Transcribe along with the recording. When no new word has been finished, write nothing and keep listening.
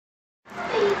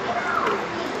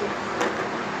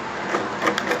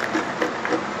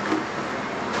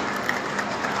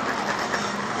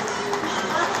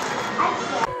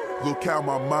Look how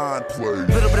my mind plays.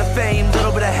 Little bit of fame,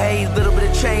 little bit of hate, little bit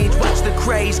of change. Watch the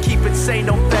craze, keep it sane,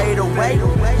 don't fade away.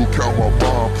 Look how my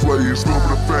mind plays. Little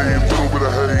bit of fame, little bit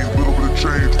of hate, little bit of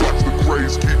change. Watch the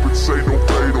craze, keep it sane, don't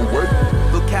fade away.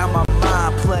 Look how my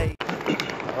mind plays.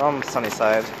 From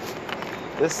Sunnyside.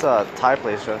 This Thai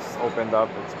place just opened up.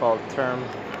 It's called Term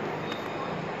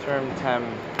Tem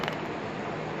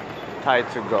Thai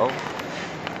to go.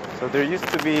 So there used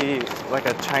to be like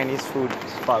a Chinese food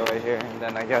spot right here, and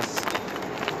then I guess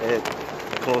it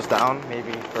closed down,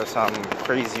 maybe for some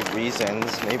crazy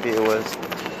reasons. Maybe it was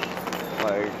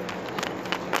like,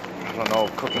 I don't know,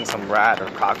 cooking some rat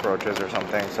or cockroaches or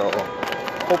something. So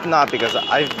hope not, because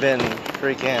I've been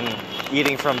freaking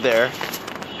eating from there.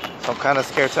 So I'm kind of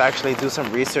scared to actually do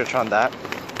some research on that.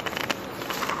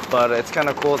 But it's kind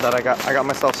of cool that I got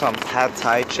myself some pad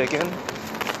Thai chicken,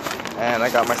 and I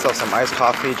got myself some iced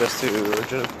coffee just to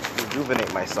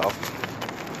rejuvenate myself.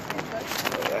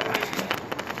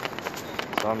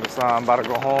 So I'm about to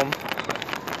go home.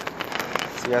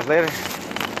 See you guys later.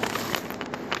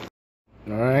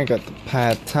 Alright, got the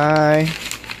pad Thai.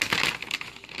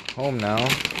 Home now.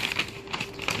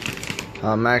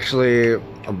 I'm actually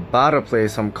about to play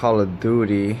some Call of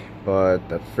Duty, but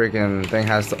the freaking thing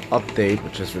has to update,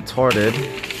 which is retarded.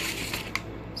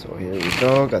 So here we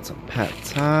go, got some pad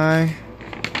Thai.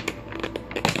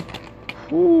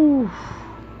 Woo!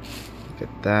 Look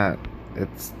at that.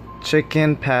 It's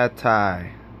chicken pad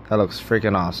Thai. That looks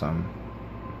freaking awesome.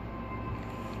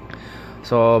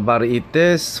 So about to eat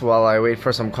this while I wait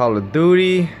for some Call of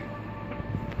Duty.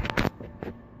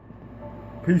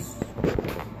 Peace.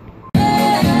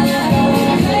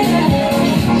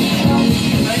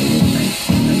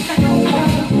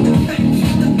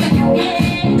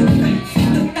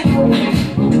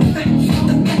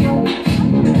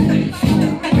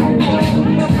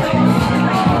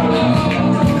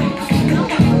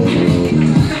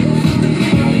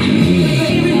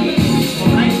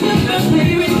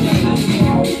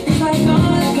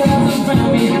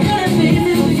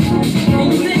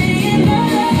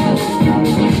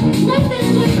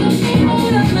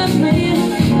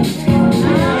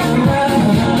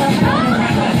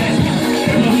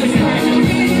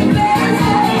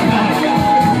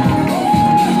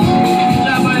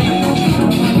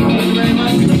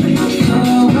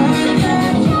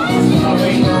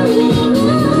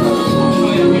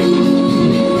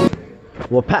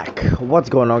 Well, pack, what's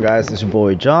going on, guys? It's your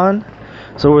boy John.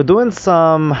 So we're doing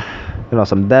some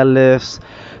deadlifts,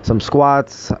 some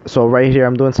squats. So right here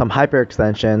I'm doing some hyper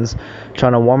extensions,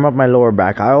 trying to warm up my lower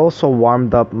back. I also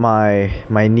warmed up my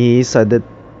knees. I did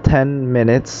 10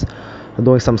 minutes. I'm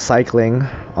doing some cycling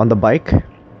on the bike,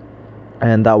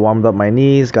 and that warmed up my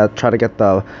knees. Try to get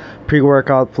the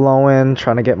pre-workout flowing,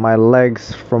 trying to get my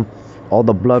legs, from all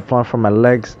the blood flowing from my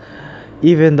legs.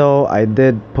 Even though I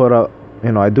did put a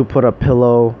I do put a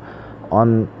pillow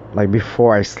on, like,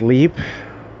 before I sleep.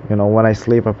 When I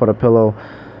sleep, I put a pillow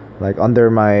like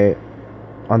under my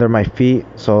feet,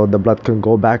 so the blood can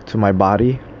go back to my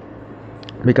body,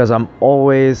 because I'm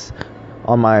always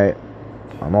on my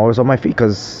feet,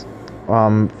 because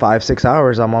 5-6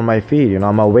 hours I'm on my feet.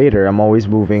 I'm a waiter, I'm always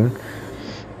moving,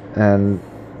 and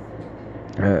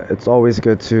it's always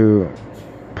good to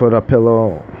put a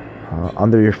pillow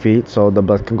under your feet so the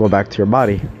blood can go back to your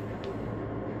body.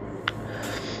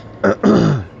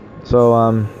 So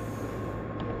I'm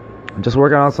just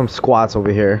working on some squats over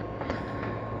here.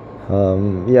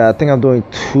 Yeah, I think I'm doing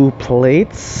 2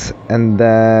 plates, and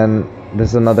then this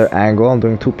is another angle. I'm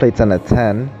doing 2 plates and a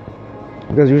 10,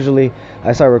 because usually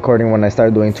I start recording when I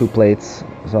start doing 2 plates,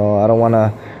 so I don't want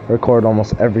to record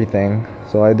almost everything.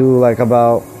 So I do like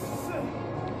about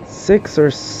 6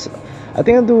 or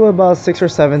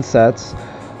 7 sets.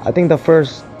 I think the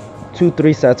first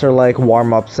 2-3 sets are like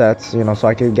warm-up sets, so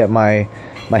I can get my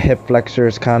hip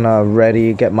flexors kind of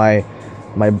ready, get my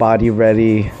body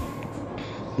ready,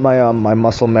 my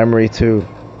muscle memory to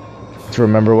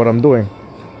remember what I'm doing.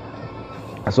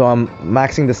 So I'm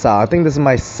maxing this out. I think this is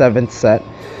my 7th set.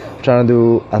 I'm trying to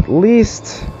do at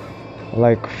least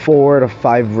like 4 to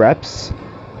 5 reps.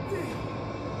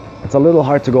 It's a little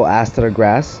hard to go ass to the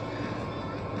grass,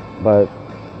 but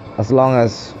as long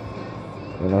as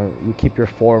you keep your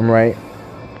form right,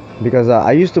 because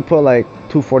I used to put like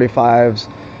 245s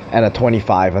and a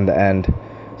 25 on the end,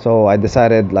 so I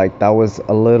decided like that was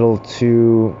a little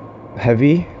too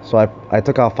heavy, so I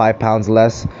took out 5 pounds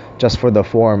less just for the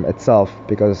form itself,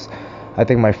 because I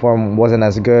think my form wasn't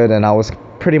as good, and I was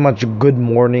pretty much good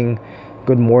morning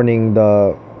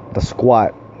the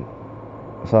squat.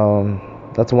 So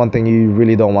that's one thing you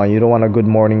really don't want. You don't want a good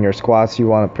morning your squats. You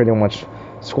want to pretty much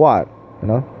squat,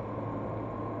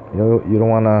 you don't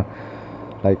want to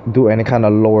like do any kind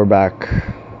of lower back,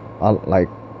 like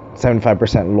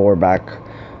 75% lower back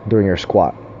during your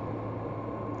squat.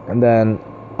 And then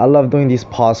I love doing these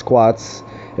pause squats.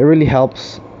 It really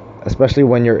helps, especially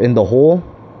when you're in the hole.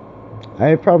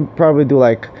 I probably do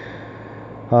like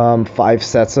 5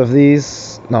 sets of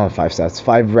these. No, 5 sets.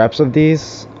 5 reps of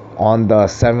these on the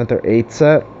 7th or 8th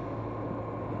set.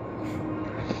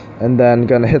 And then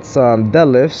gonna hit some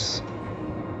deadlifts.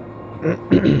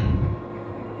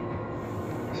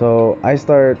 So I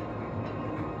start,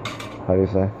 how do you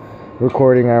say,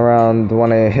 recording around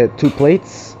when I hit 2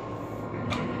 plates.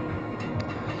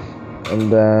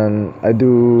 And then I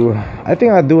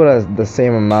think I do it as the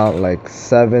same amount, like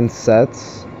 7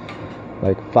 sets,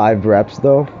 like 5 reps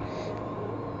though.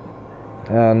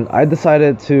 And I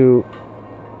decided to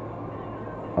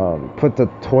put the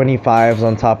 25s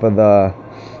on top of the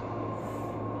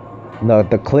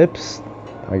clips.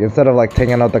 Like instead of like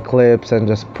taking out the clips and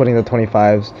just putting the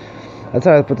 25s, I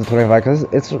decided to put the 25 because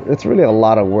it's really a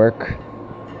lot of work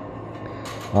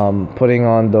putting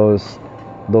on those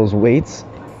weights.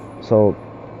 So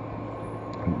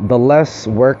the less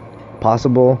work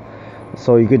possible,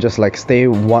 so you could just like stay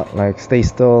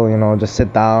still, you know, just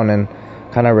sit down and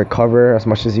kind of recover as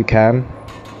much as you can.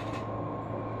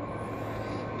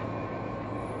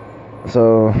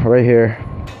 So right here,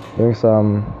 doing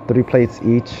some 3 plates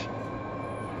each,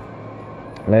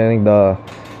 letting the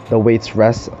weights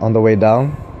rest on the way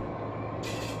down.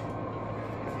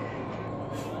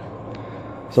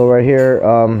 So right here,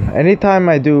 anytime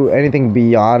I do anything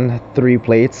beyond 3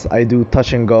 plates, I do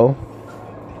touch and go.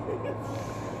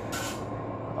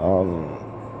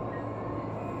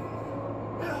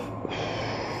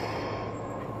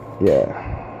 Yeah.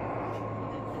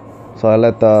 So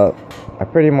I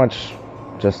pretty much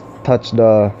just touch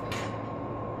the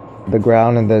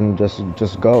ground and then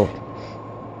just go.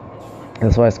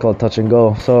 That's why it's called touch and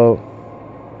go. So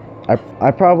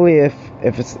I probably, if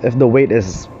the weight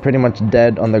is pretty much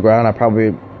dead on the ground,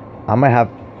 I might have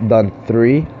done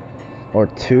 3 or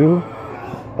 2,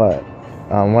 but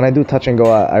when I do touch and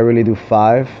go, I really do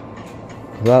 5.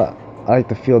 I like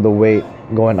to feel the weight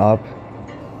going up.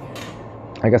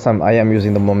 I guess I am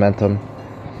using the momentum,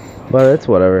 but it's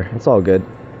whatever. It's all good.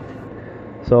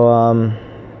 So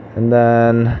and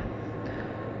then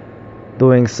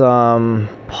doing some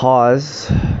pause.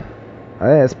 I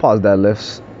think it's pause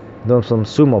deadlifts. Doing some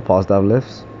sumo pause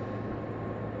deadlifts.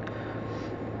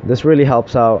 This really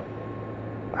helps out.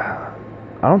 I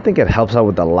don't think it helps out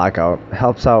with the lockout. It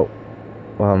helps out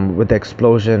with the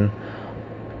explosion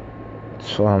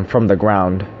from the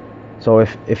ground. So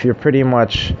if you're pretty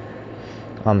much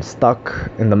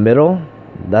stuck in the middle,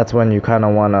 that's when you kind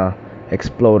of want to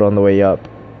explode on the way up.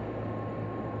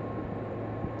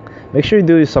 Make sure you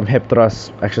do some hip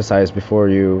thrust exercise before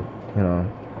you know,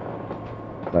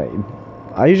 like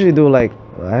I usually do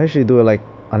it like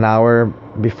an hour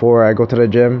before I go to the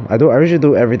gym. I usually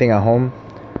do everything at home,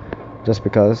 just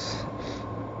because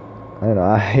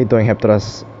I hate doing hip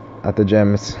thrusts at the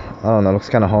gym. I don't know, it looks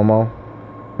kind of homo,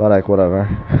 but like whatever.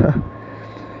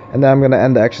 And then I'm gonna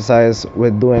end the exercise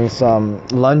with doing some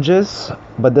lunges,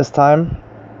 but this time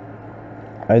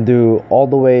I do all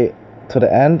the way to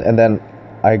the end, and then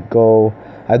I do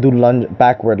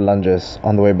backward lunges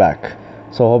on the way back.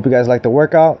 So hope you guys like the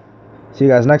workout. See you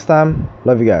guys next time.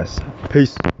 Love you guys.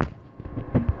 Peace.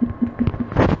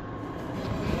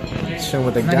 Chill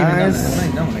with the guys.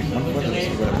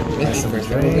 We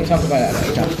can talk about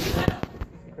it.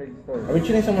 Are we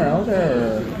chilling somewhere else,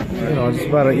 or Just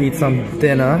about to eat some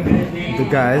dinner with the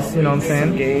guys, you know what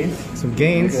I'm saying? some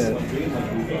gains? Some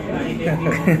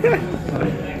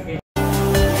gains.